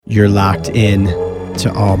You're locked in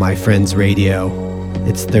to All My Friends Radio.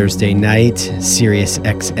 It's Thursday night, Sirius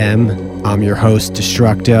XM. I'm your host,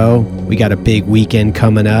 Destructo. We got a big weekend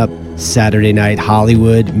coming up. Saturday night,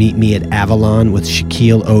 Hollywood. Meet me at Avalon with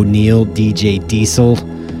Shaquille O'Neal, DJ Diesel.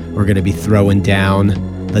 We're going to be throwing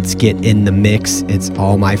down. Let's get in the mix. It's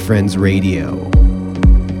All My Friends Radio.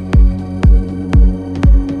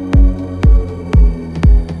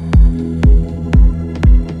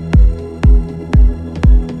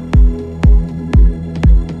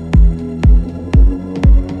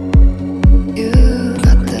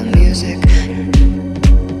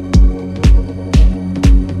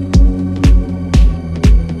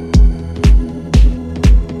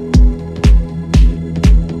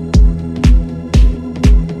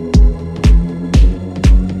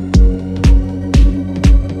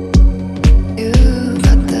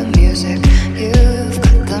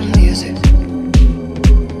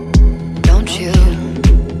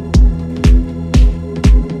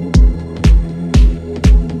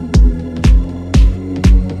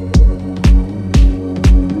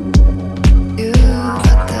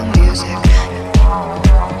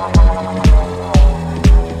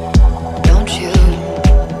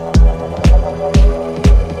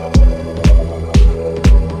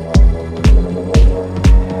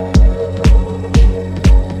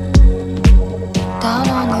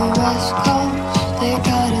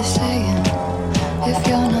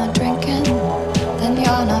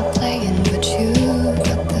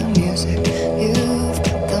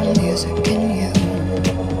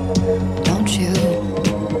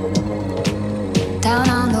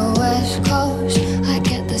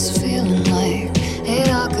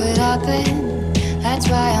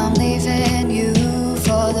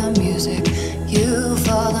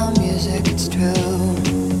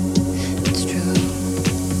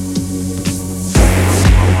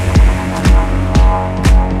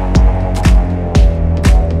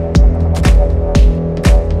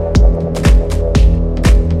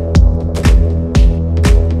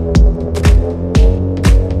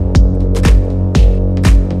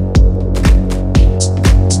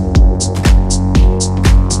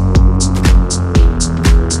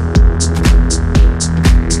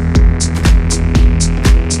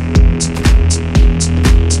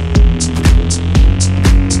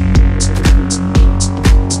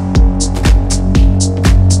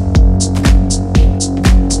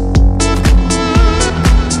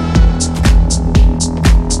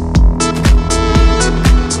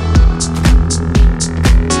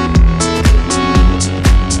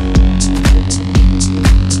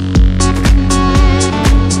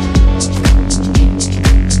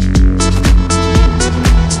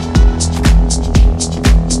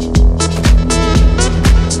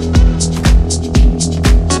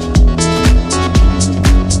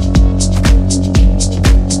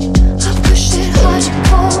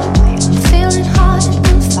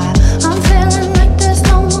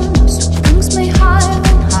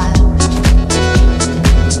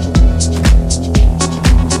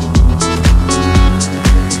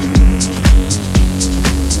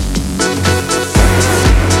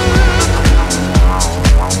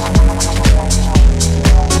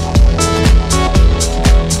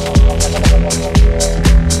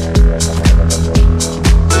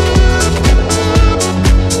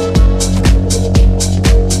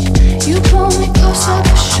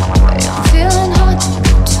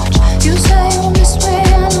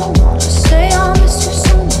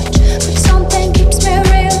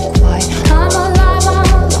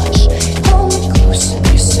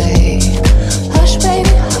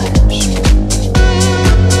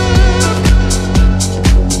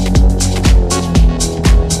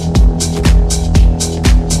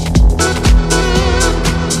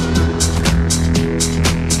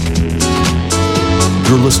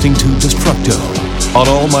 Listening to Destructo on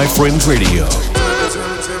All My Friends Radio.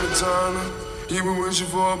 Even wishing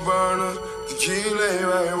for a burner, tequila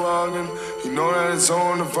right walking. You know that it's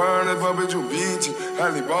on the furnace, but bitch you BT.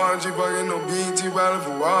 Halle Bargy, fucking no BT, riding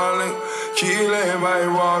for Wally. Tequila right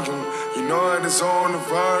walking. You know that it's on the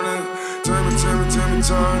furnace.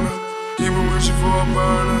 Turner. Even wishing for a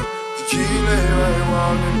burner, tequila right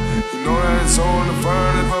walking. You know that it's on the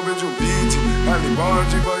furnace, but bitch you BT. Halle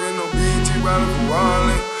Bargy, fucking no BT, riding for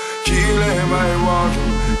Wally. Tequila right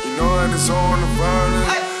walking. You know that it's on the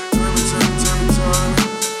furnace.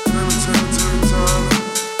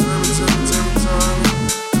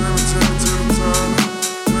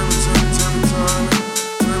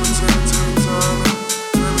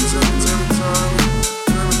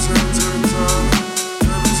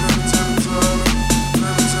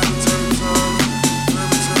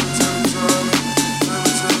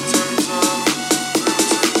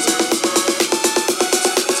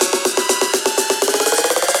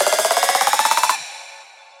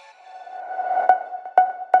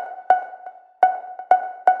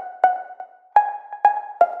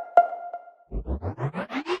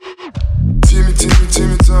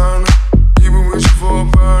 Timmy Turner. You been wishing for a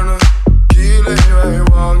burner. Key lay right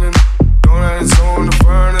walking. Know that it's on the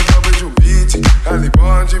burner. Double you BT. Ali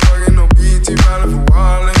Bonji fucking no BT. Valid for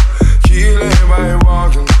Wally. Key lay right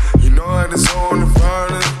walking. You know that it's on the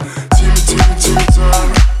burner. Timmy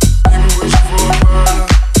Turner. You been wishing for a burner.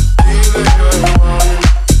 Key lay right walking.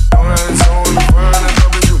 Know that it's on the burner.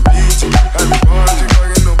 Double you BT. Ali Bonji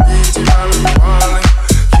fucking no BT. Valid for Wally.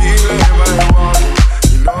 Key lay right walking.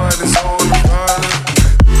 You know that it's on the burner.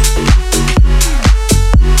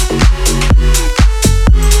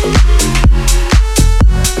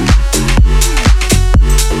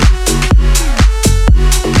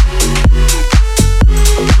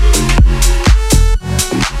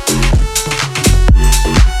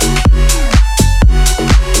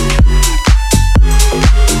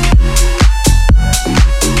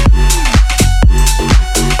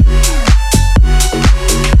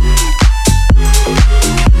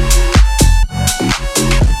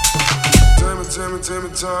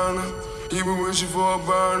 Timmy Turner, you been wishing for a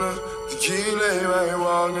burner. The key lay right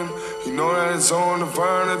walking. You know that it's on the furnace,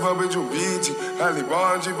 but bitch you BT.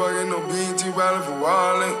 Ali Bonji fucking no BT, valid for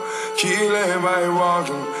Wally. Key lay right walking.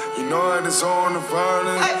 You know that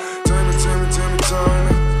it's on the furnace. Timmy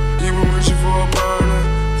Turner, you been wishing for a burner.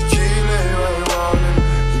 The key lay right walking.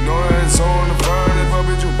 You know that it's on the furnace, but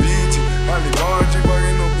bitch you BT. Ali Bonji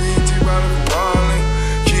fucking no BT, valid for Wally.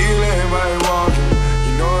 Key lay right walking.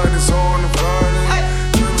 You know that it's on the furnace.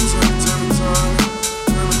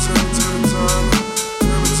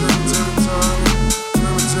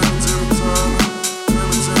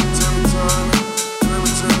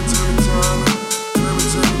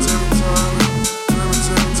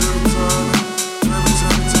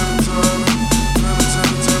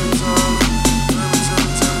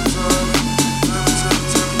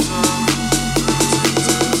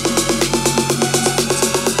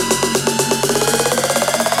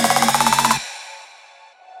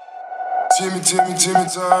 Timmy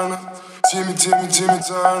Turner, Timmy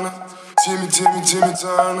Turner, Timmy Turner,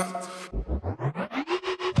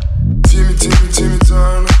 Timmy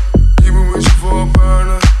Turner, you been wishing for a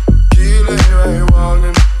burner. Key lay right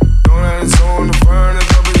walking. Know that it's on the furnace,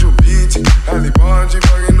 double you BT. Ali Bonji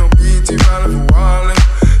fucking no BT, valid for Wally.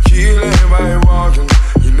 Key lay right walking.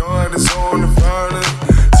 You know that it's on the furnace.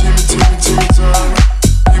 Timmy Turner,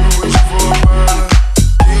 you been wishing for a burner.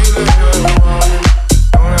 Key lay right walking.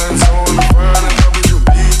 Know that it's on the furnace.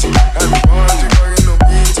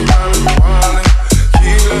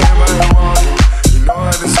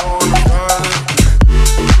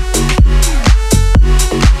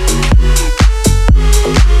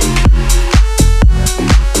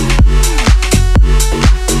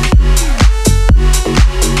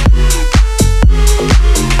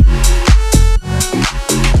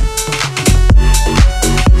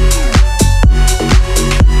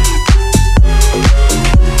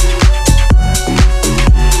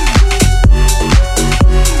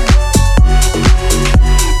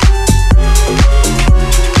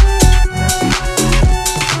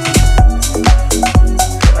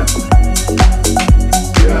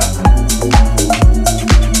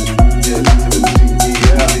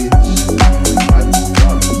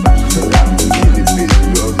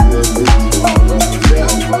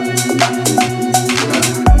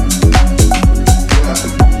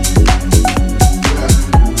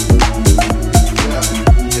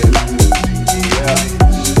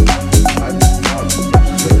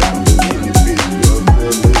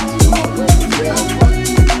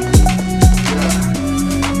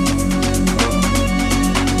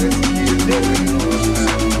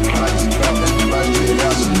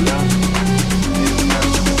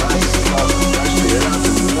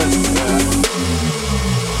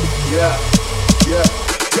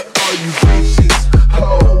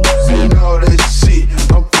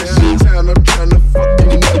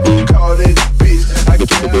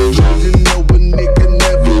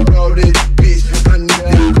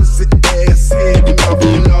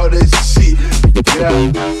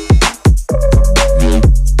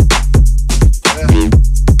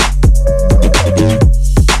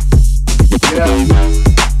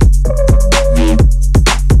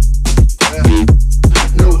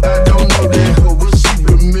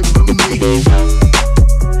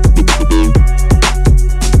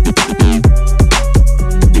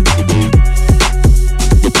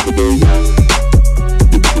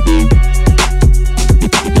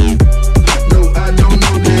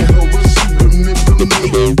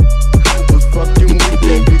 Remember me.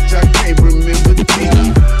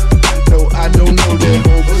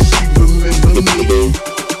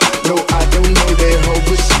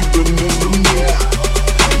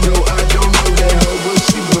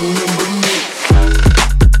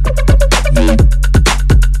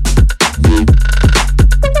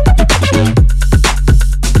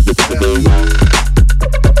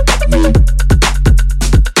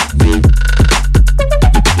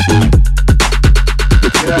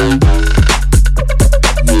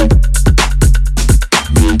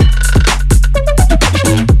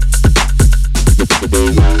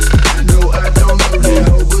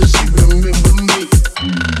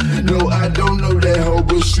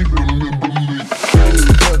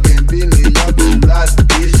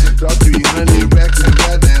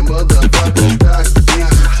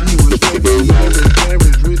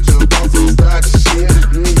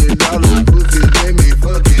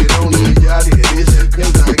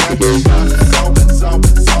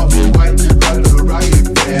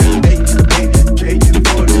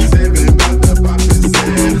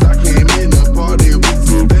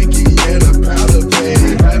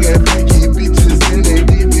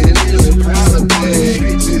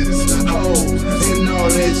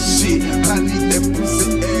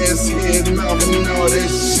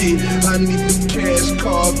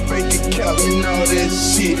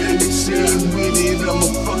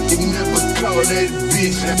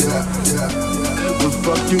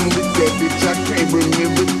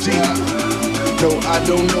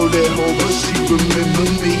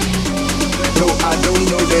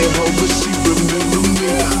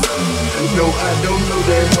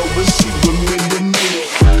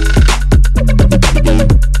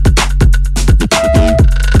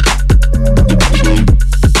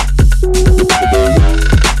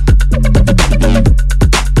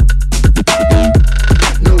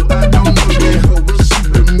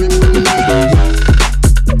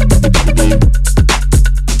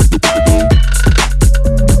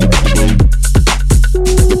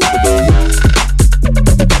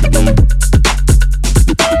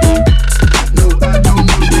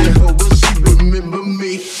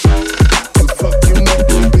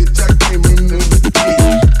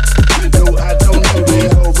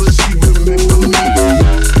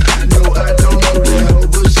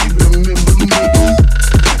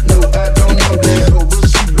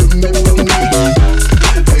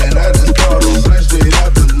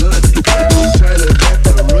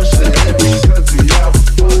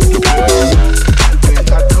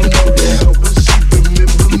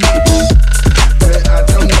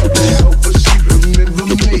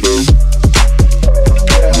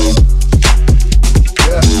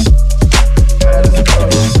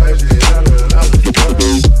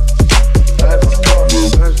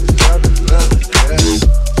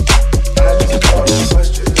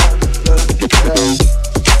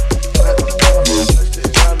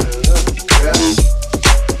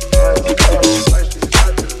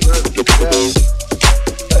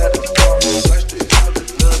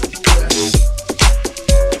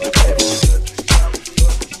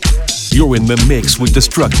 You're in the mix with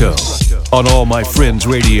Destructo on All My Friends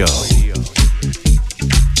Radio.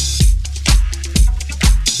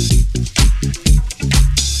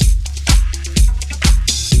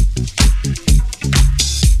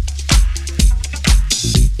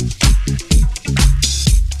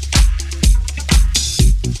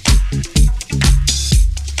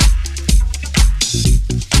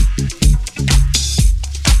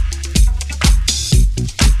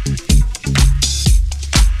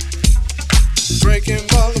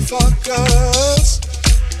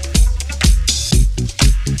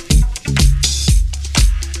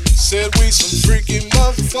 Said we some freaky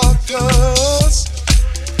motherfuckers.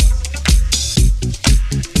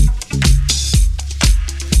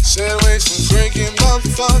 Said we some freaky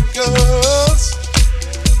motherfuckers.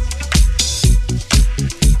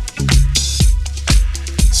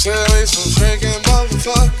 Said we some freaky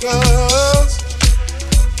motherfuckers.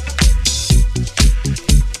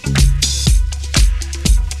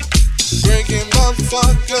 Freaky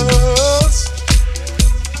motherfuckers.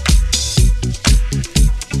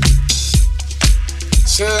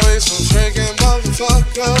 Said we some freaking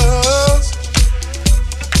motherfuckers.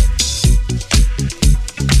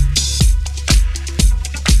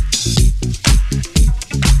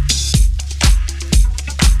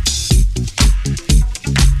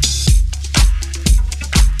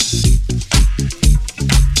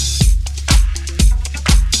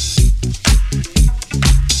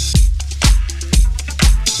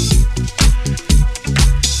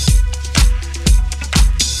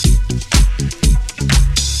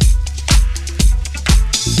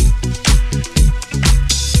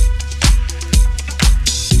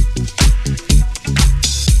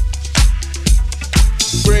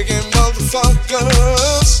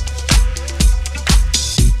 Motherfuckers.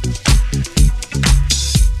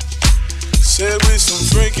 Said we some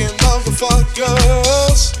freaking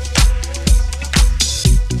motherfuckers.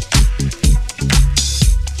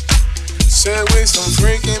 Said we some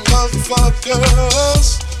freaking motherfuckers.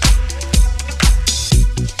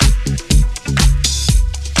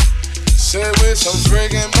 Said we some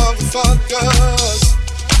freaking motherfuckers.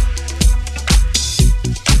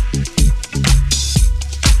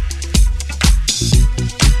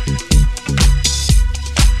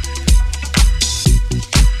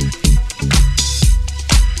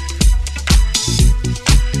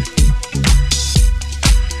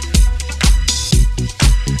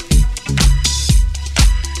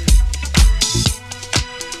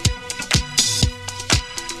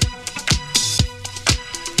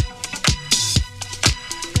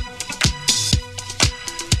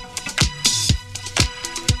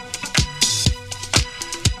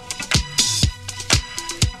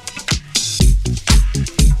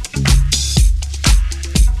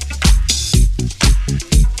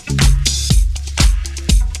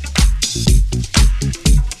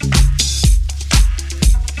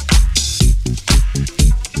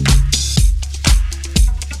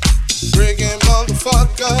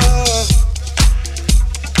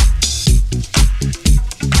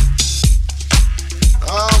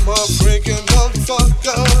 I'm a freaking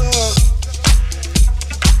motherfucker.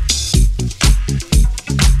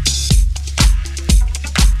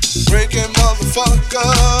 Freaking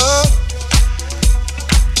motherfucker.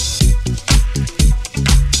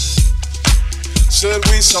 Said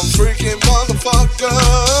we some freaking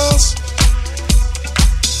motherfuckers.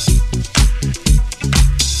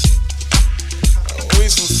 We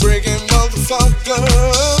some freaking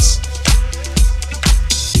motherfuckers.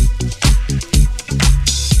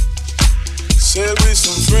 Said we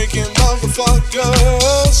some freaking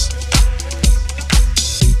motherfuckers.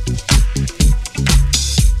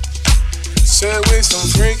 Said we some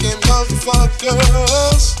freaking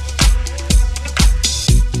motherfuckers.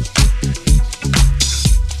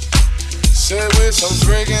 Said we some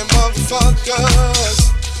freaking motherfuckers.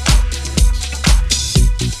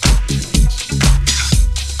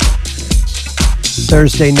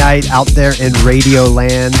 Thursday night out there in Radio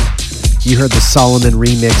Land. You heard the Solomon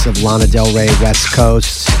remix of Lana Del Rey, West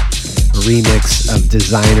Coast, a remix of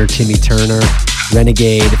Designer Timmy Turner,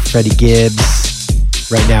 Renegade, Freddie Gibbs.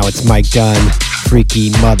 Right now it's Mike Dunn,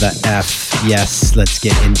 Freaky Mother F. Yes, let's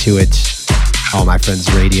get into it. All My Friends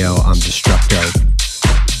Radio, I'm Destructo.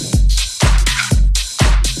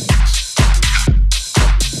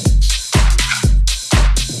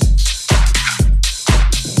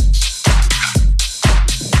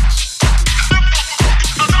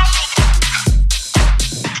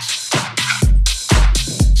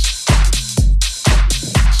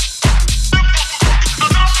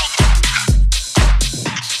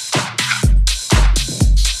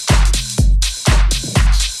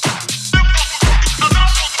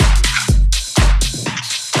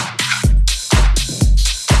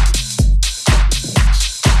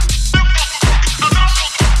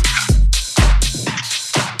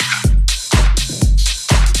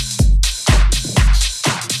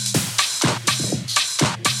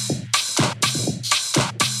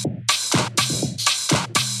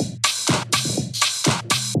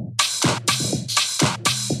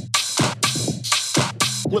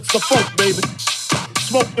 With the funk, baby.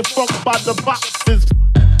 Smoking funk by the boxes.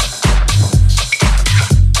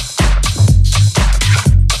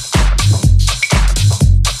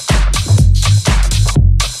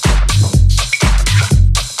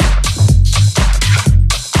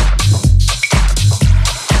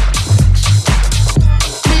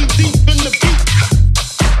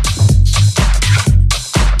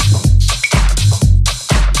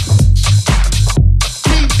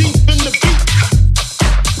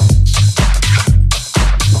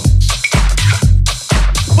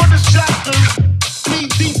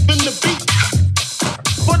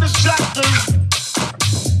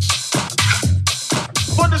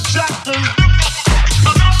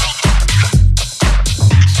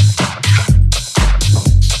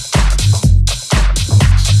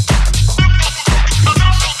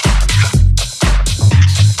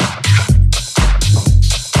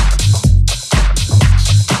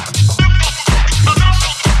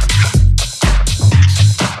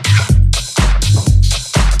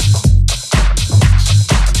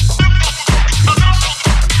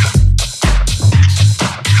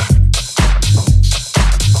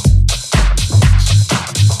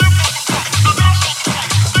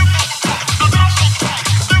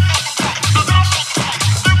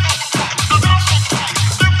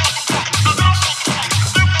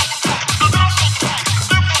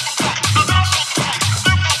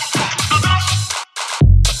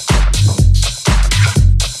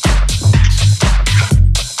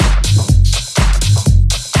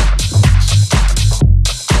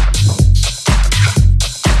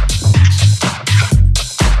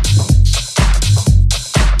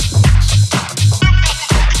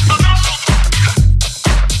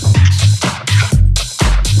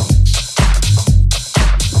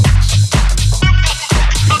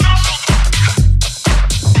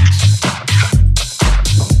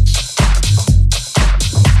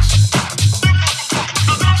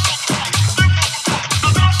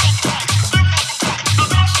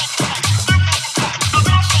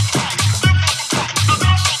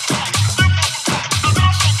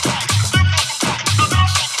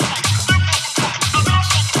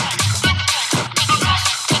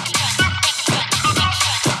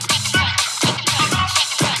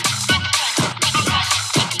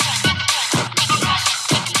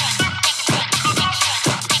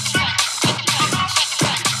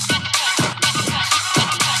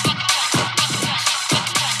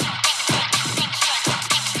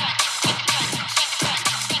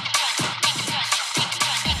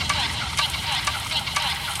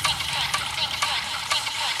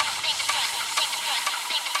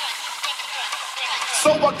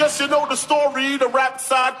 So I guess you know the story, the rap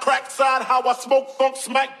side, crack side, how I smoke funk,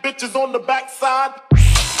 smack bitches on the backside.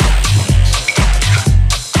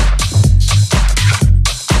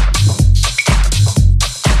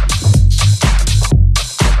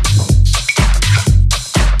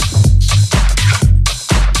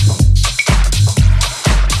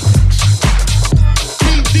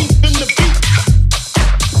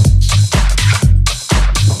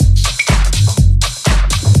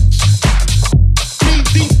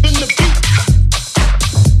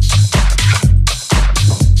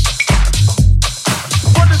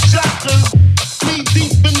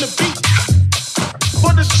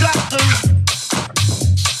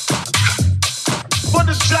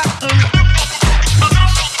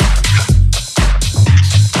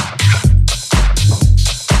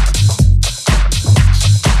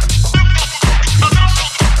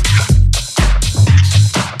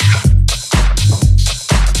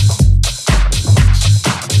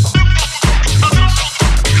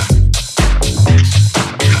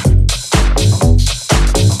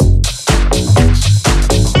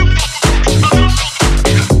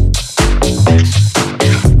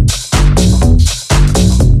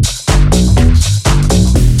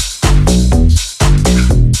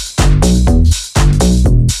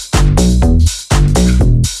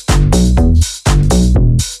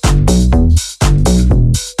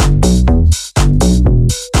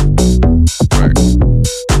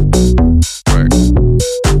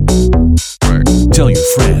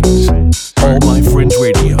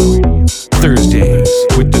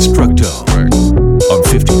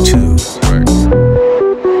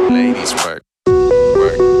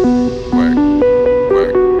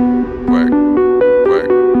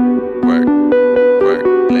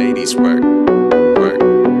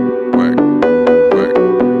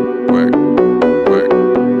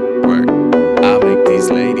 I make these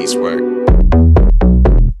ladies work.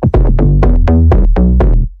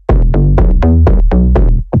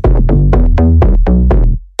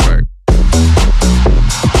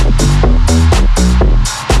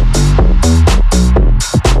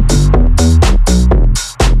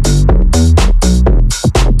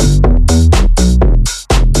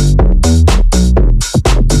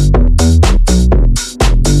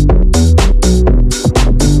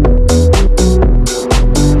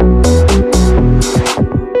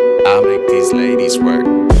 Ladies work.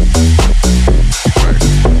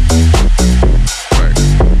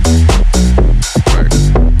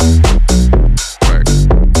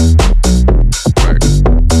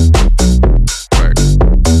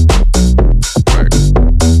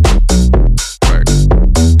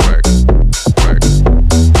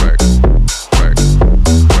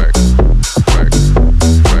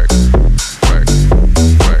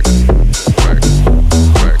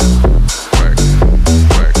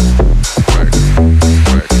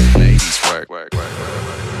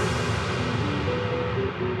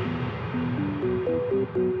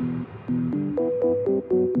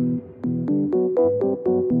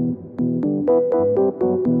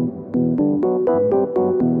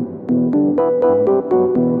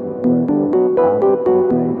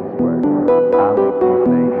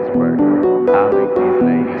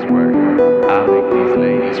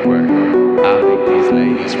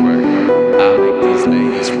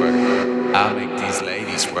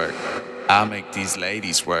 I make these ladies work. I make these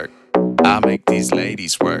ladies work. I make these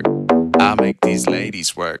ladies work. I make these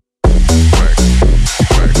ladies work. Work, work,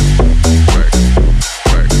 work, work,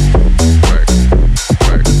 work, work,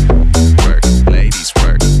 work. Ladies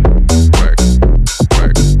work.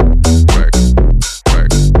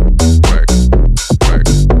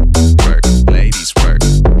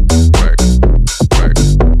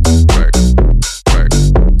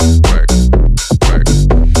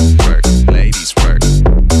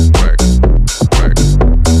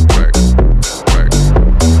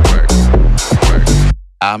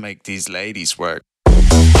 I make these ladies work.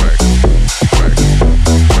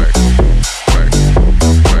 I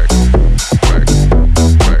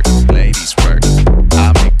make these ladies work. I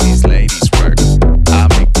make these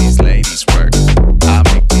ladies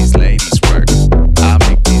work.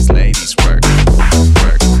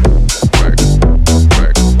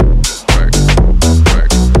 I make these ladies work.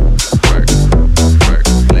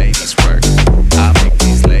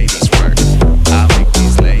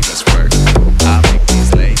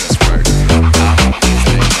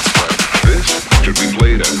 This should be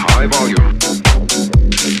played at high volume,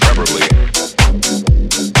 preferably.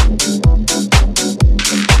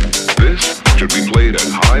 This should be played at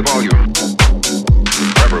high volume,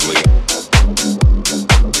 preferably.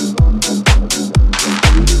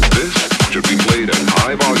 This should be played at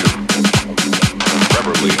high volume,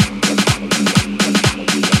 preferably.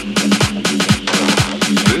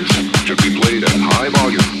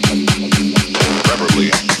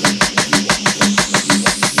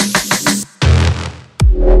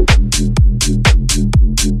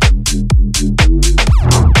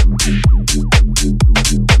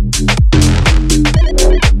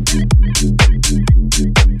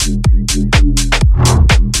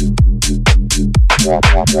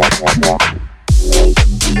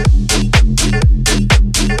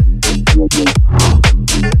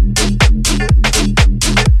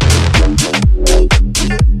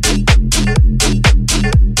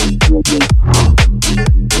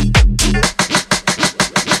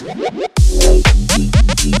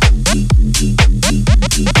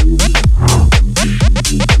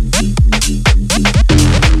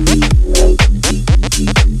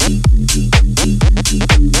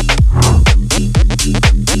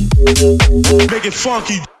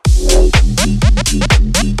 funky.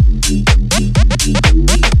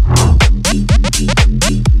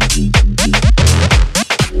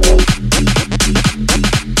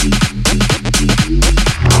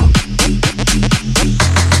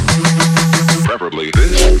 Preferably,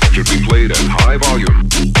 this should be played at high volume.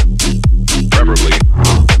 Preferably,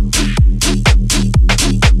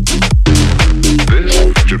 this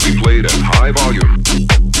should be played at high volume.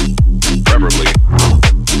 Preferably,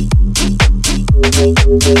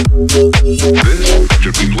 this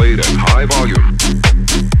should be played at high volume.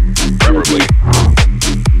 Preferably,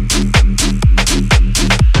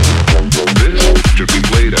 this should be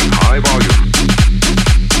played at high volume.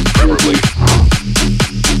 Preferably.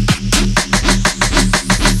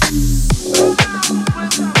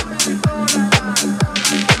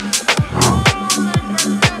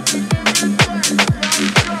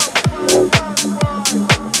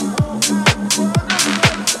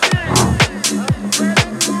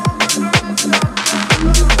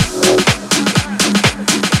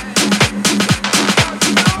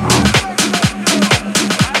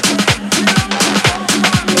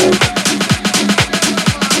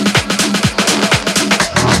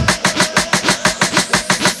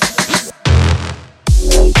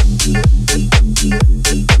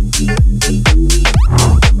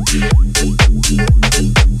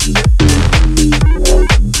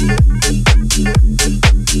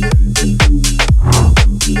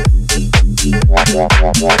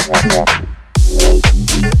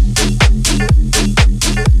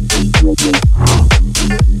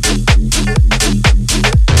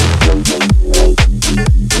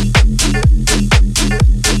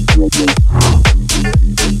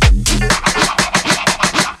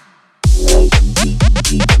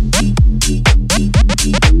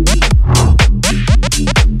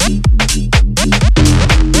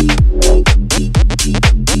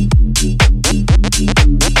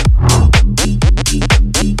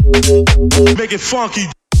 Make it funky.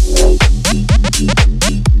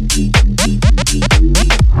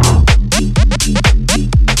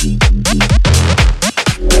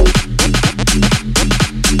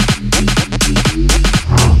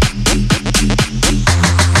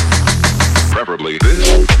 Preferably, this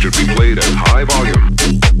should be played at high volume.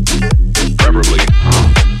 Preferably,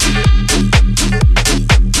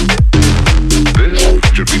 this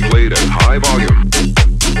should be played at high volume.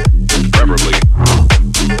 Preferably,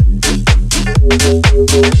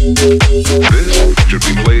 this should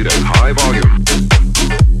be played at high volume.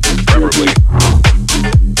 Preferably,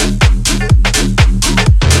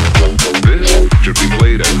 this should be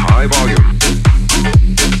played at high volume.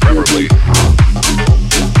 Preferably,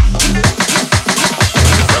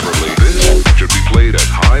 this should be played at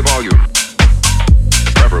high volume.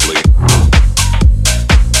 Preferably,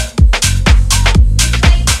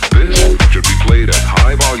 this should be played at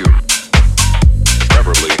high volume.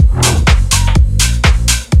 Preferably,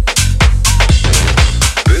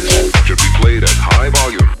 this should be played at high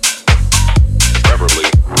volume. Preferably,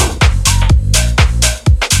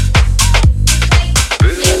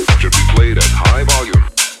 this should be played at high volume.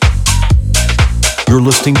 You're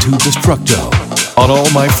listening to Destructo on All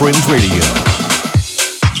My Friends Radio.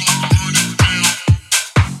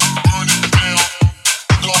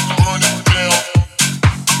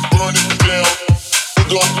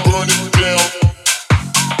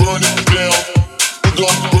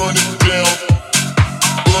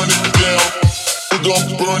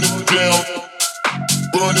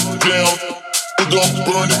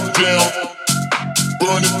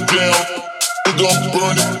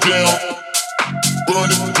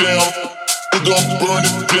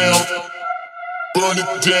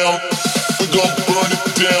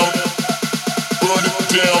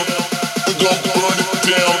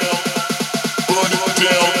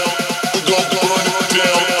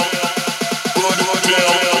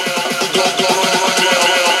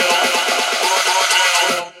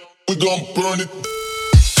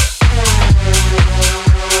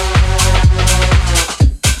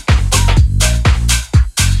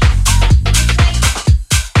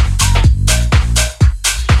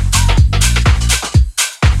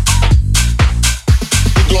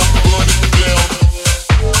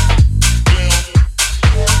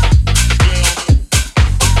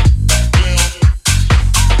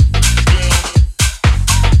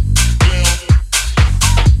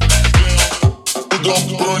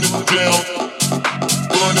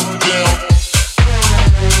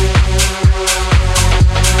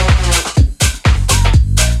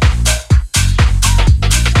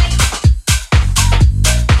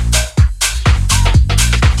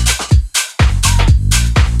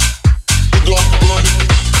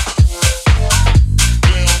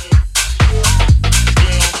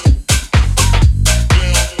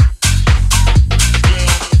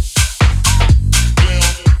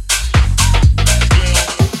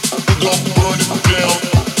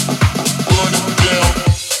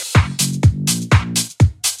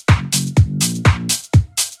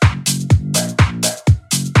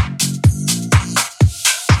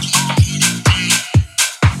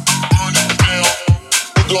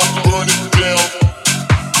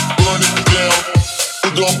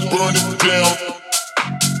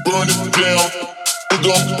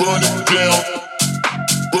 gon' burn it down,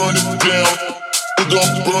 burn it down. We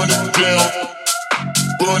gon' burn it down,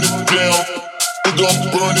 burn it down. We gon'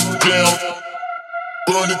 burn it down,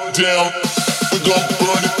 burn it down. We gon'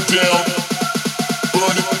 burn it down,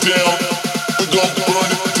 burn it down. We gon'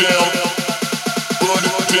 burn it down, burn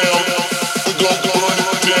it down. We gon' burn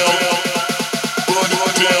it down, burn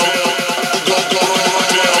it down. We gon' burn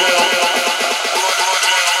it down,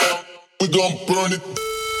 we gon' burn it.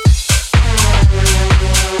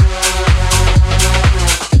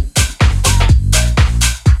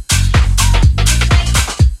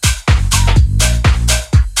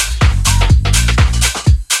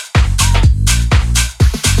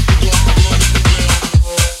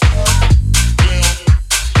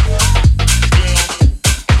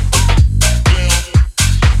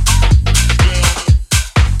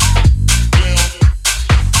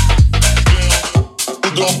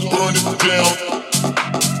 Burn it down,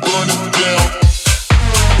 burn it down.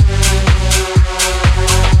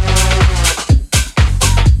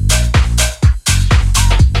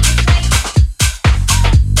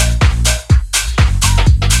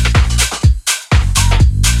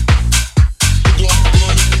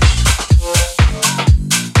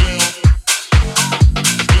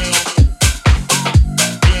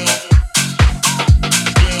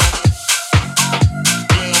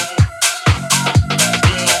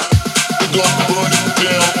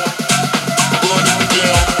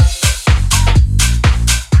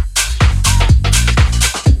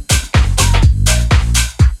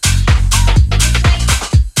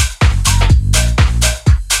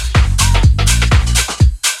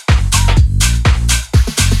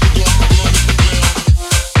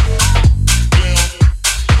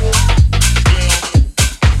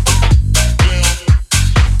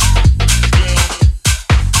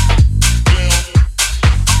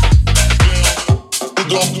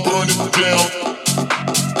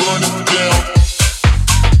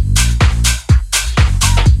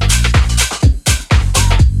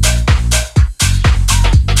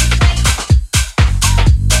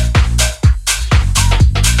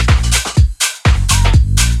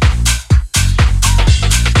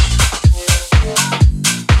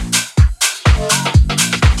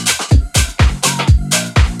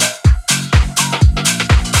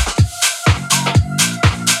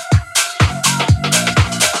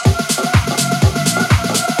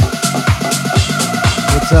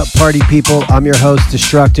 Party people, I'm your host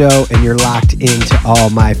Destructo, and you're locked into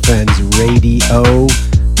All My Friends Radio.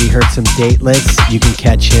 We heard some Dateless. You can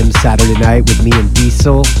catch him Saturday night with me and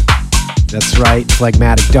Diesel. That's right,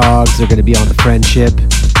 Phlegmatic Dogs are going to be on the Friendship.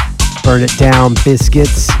 Burn It Down,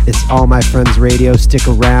 Biscuits. It's All My Friends Radio. Stick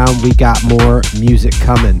around, we got more music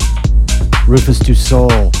coming. Rufus Du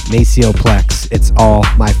Sol, Macioplex. It's All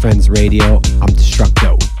My Friends Radio. I'm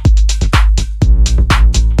Destructo.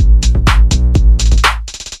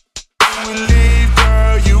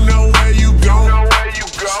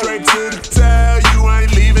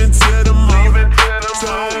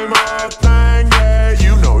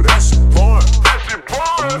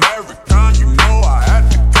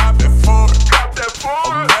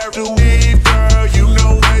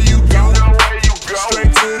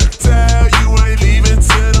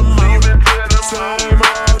 Same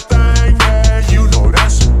old thing, yeah, you know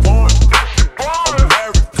that's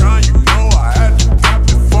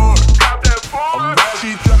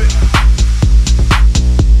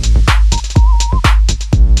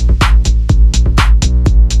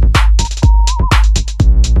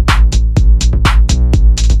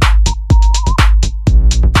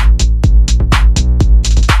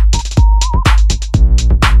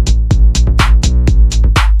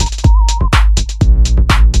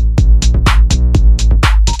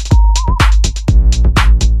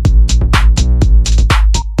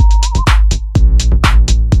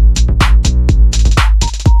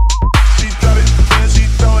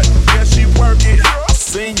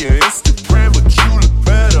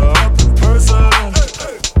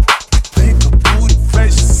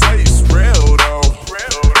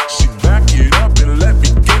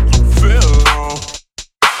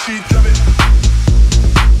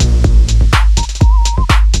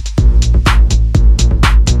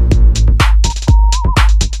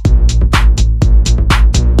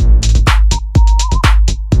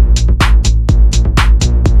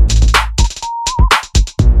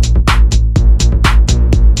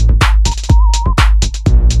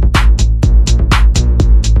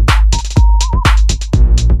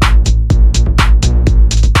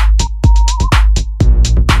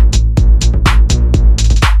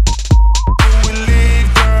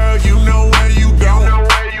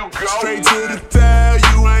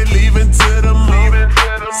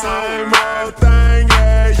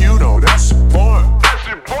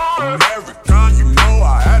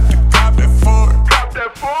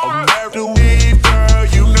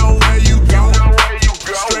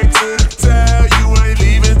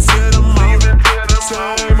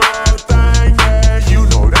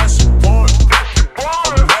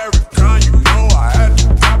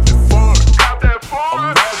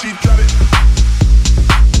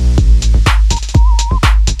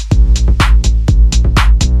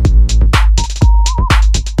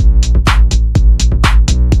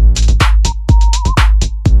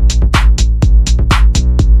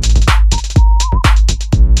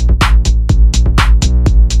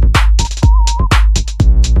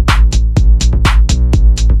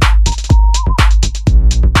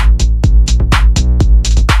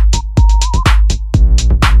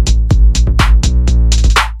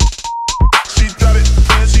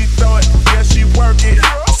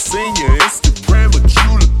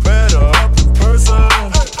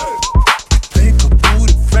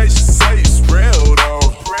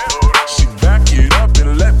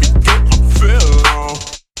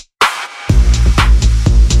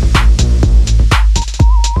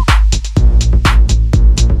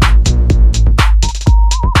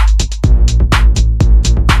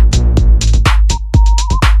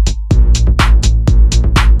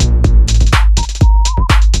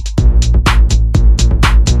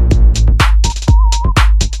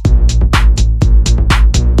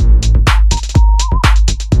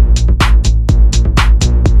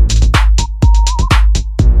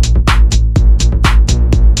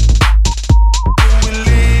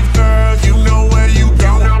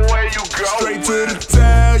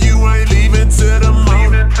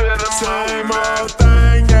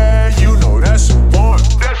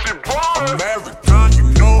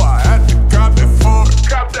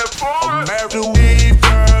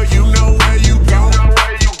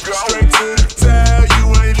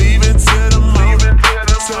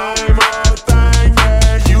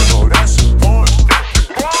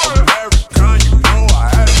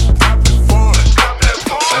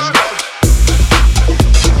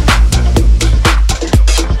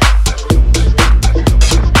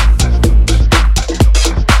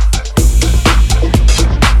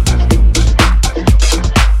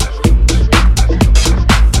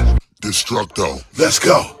Destructo. Let's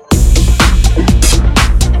go.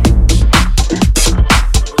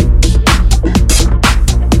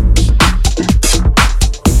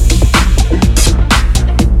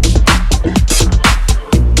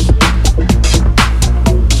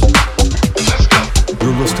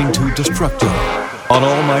 You're listening to Destructo on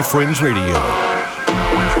All My Friends Radio.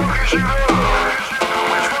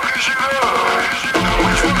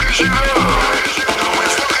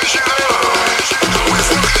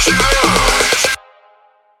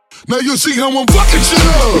 Now you see how I'm fucking shit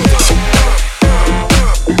up.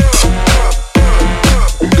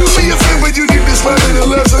 Do me a favor, you need to slide to the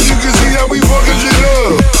left so you can see how we fucking shit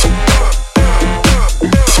up.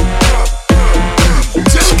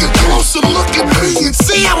 Take a closer look at me and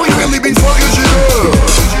see how we really be fucking shit up.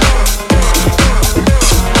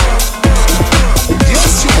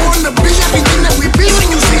 Yes, you wanna be everything that we be when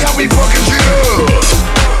you see how we fucking shit up.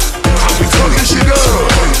 How we fucking shit up.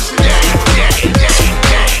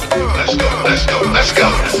 Let's go.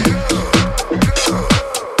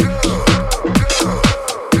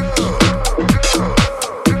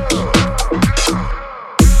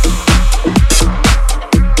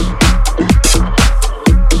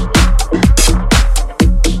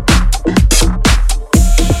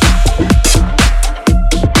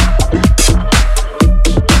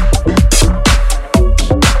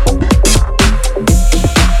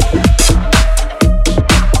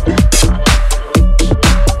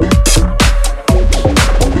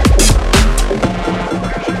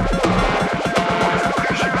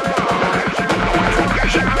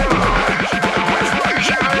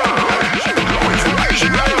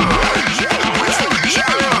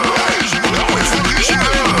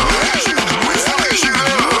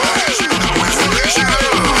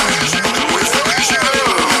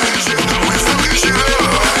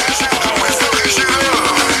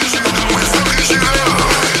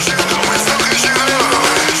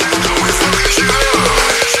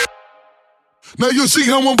 Now you see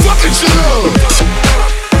how I'm fucking shit up.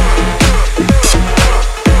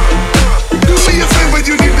 Do me a favor,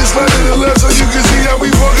 you need to slide to the left so you can see how we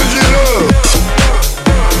fucking shit up.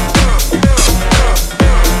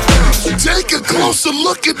 Take a closer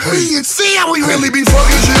look at me and see how we really be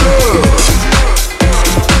fucking shit up.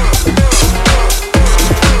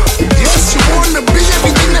 Yes, you wanna be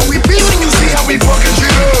everything that we be when you see how we fucking shit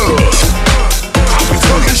up. How we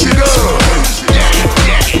fucking shit up.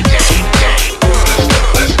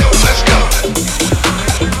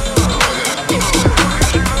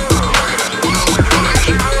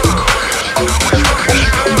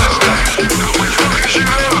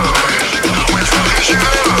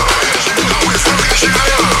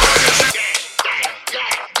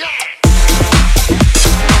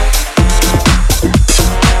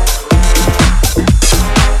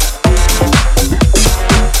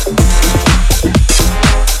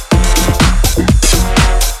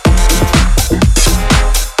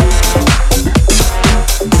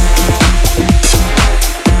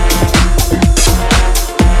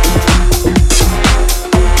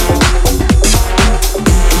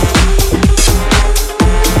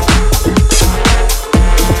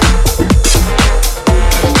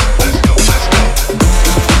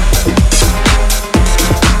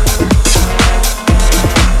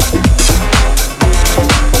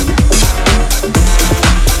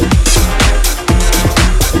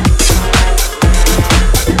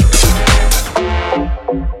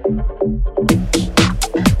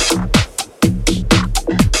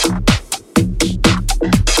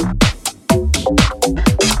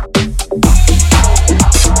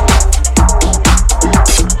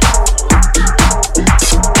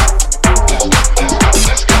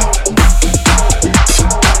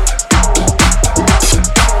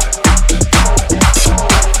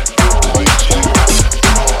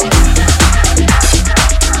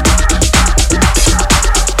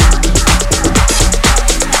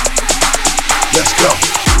 Let's go.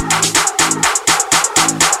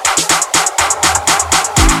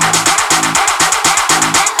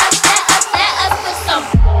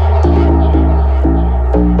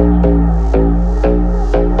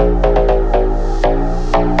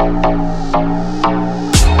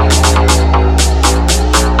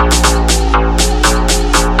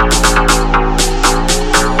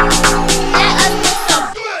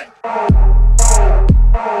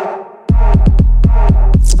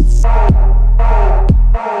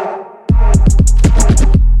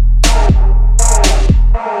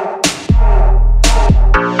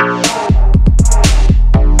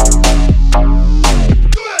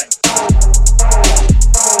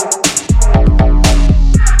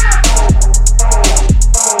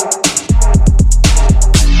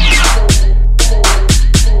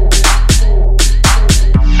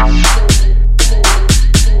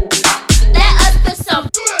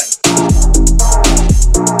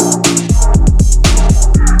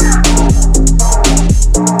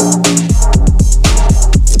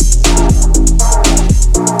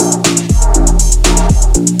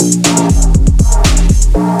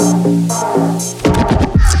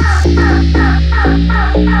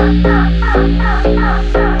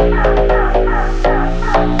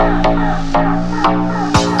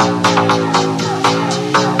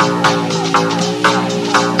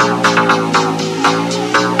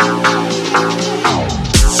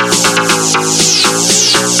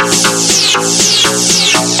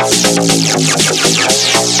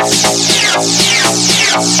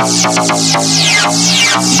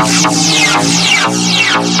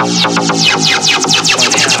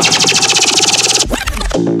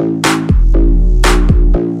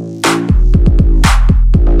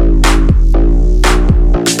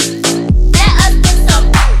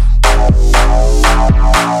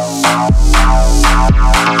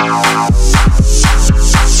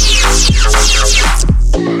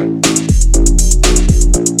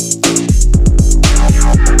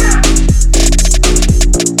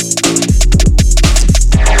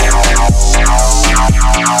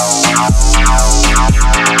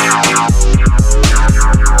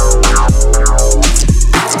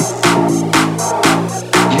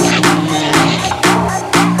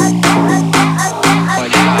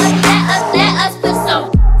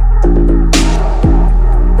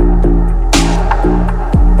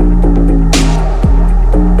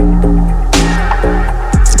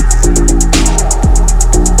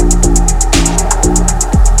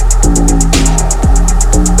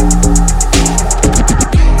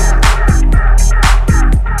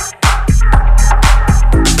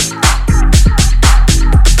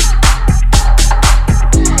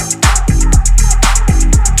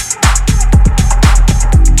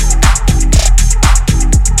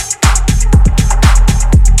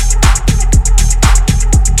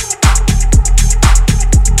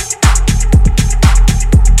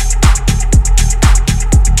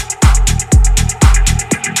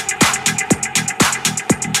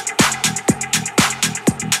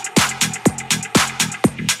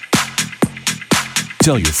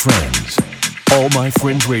 Tell your friends. All My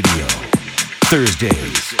Friends Radio.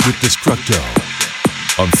 Thursdays with Destructo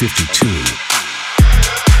on 52.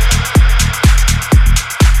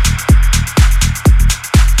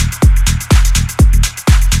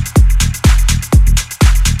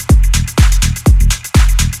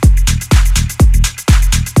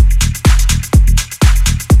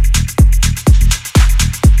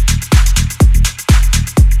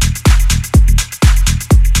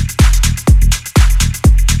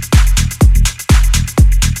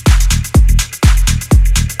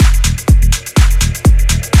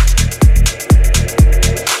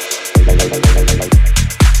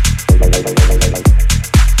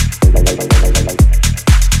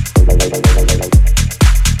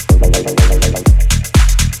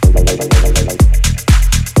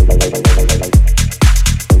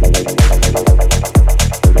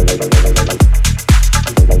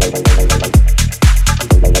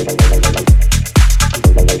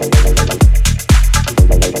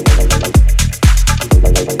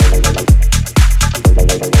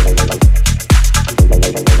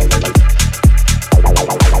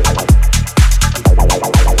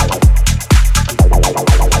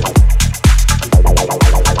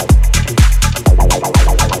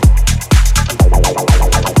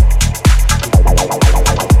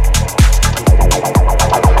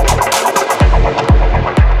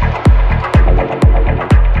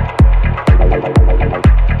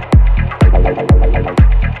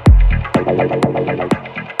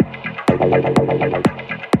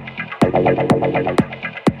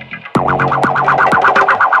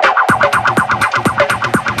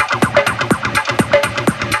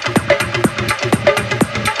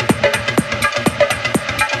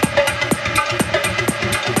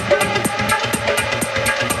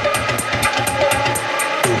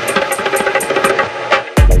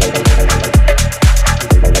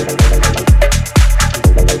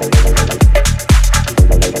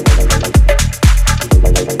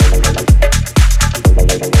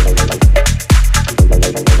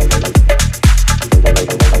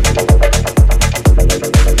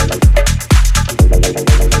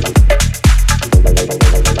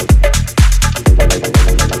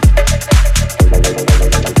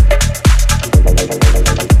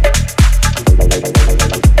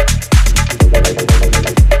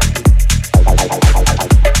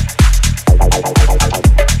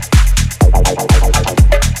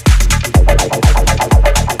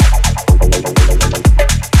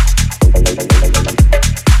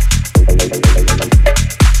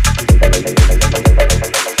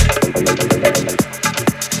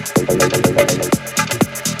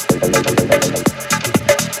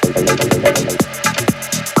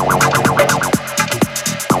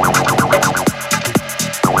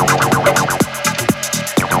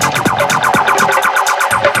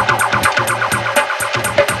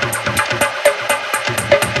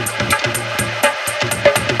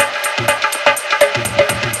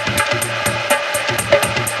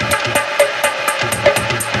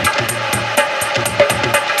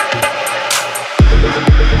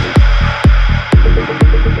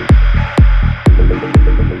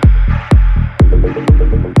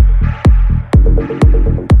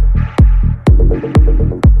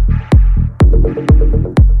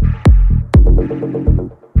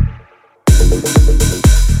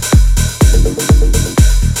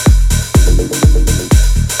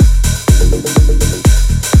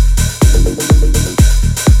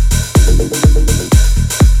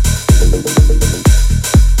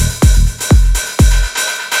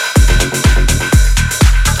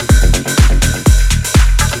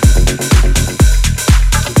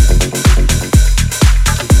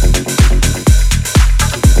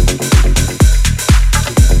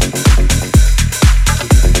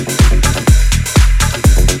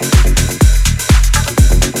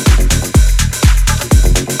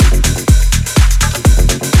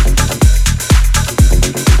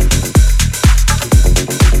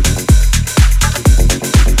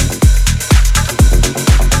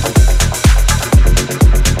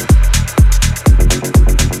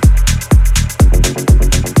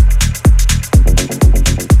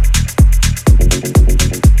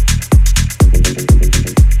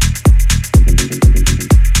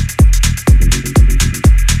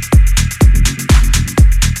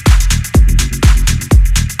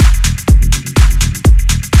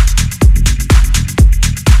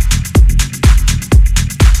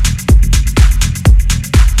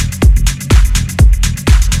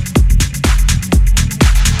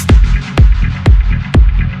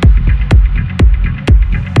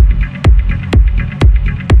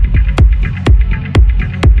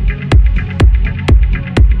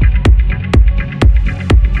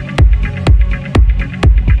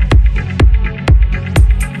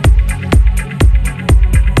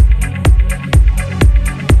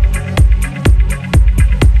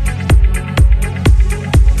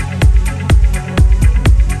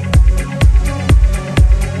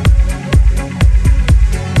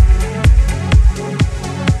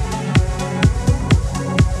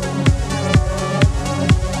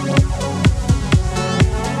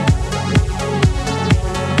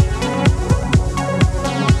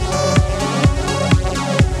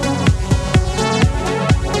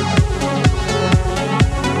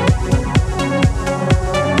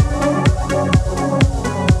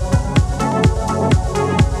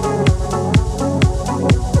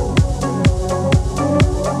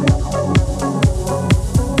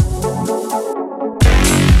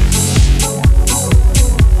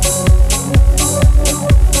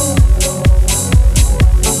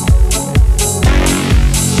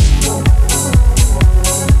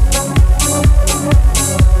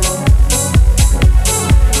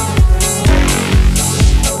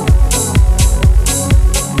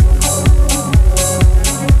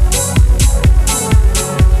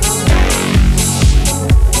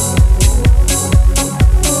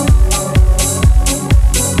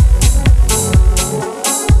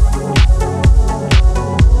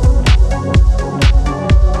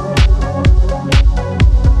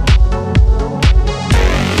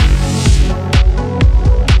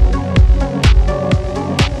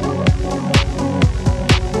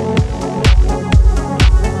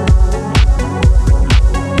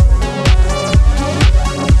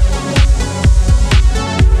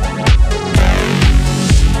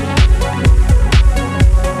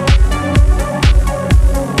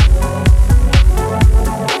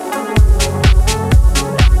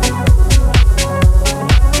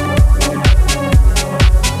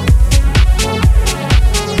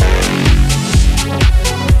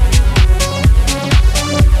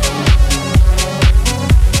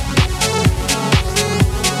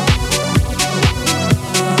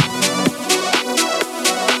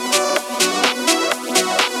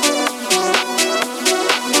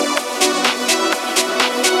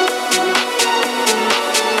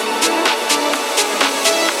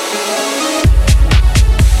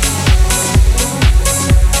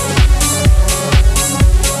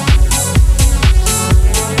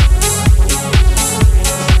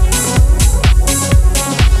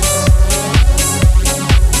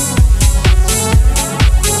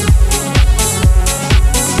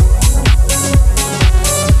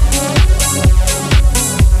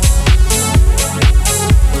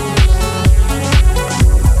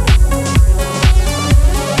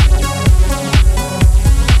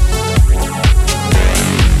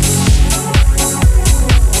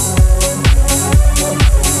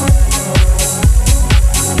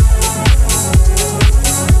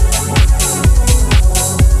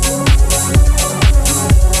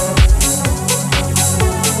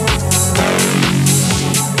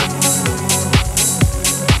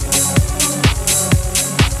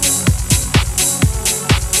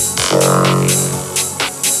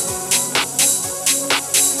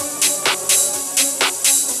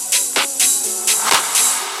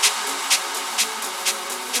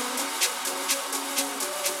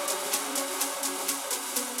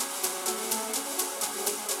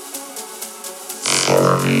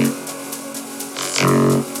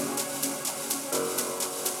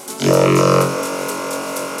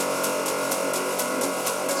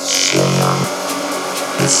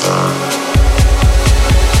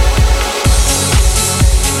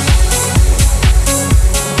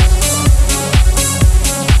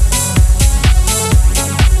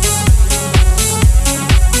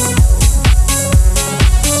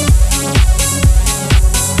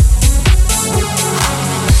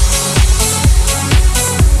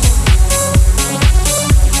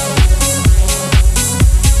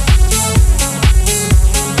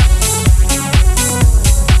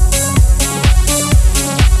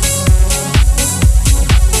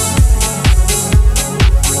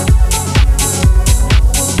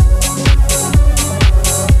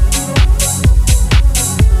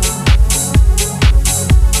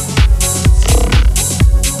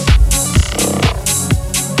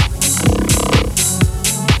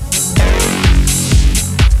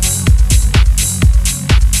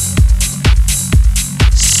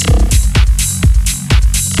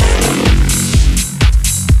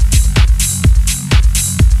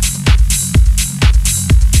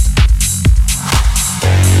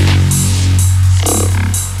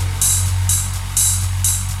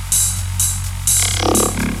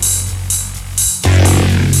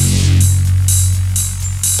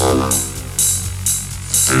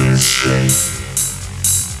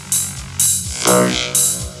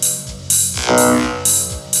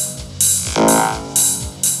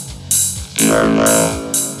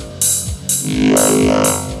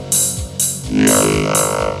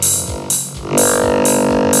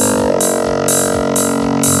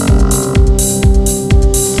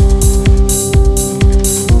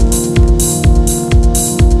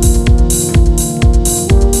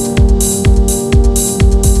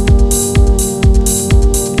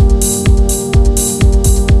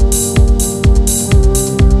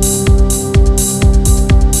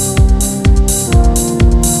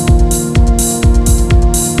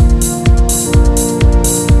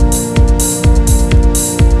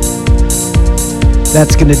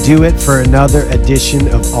 That's going to do it for another edition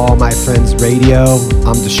of All My Friends Radio.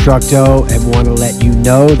 I'm Destructo and want to let you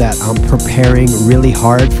know that I'm preparing really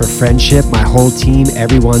hard for Friendship. My whole team,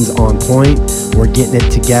 everyone's on point. We're getting it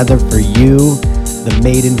together for you. The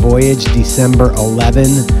maiden voyage, December 11.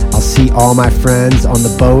 I'll see all my friends on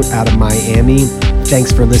the boat out of Miami.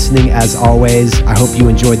 Thanks for listening as always. I hope you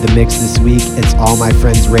enjoyed the mix this week. It's All My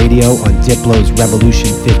Friends Radio on Diplo's Revolution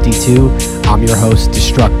 52. I'm your host,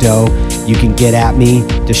 Destructo. You can get at me,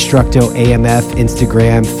 Destructo AMF,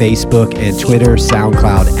 Instagram, Facebook, and Twitter,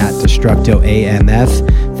 SoundCloud at Destructo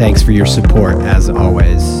AMF. Thanks for your support as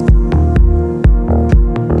always.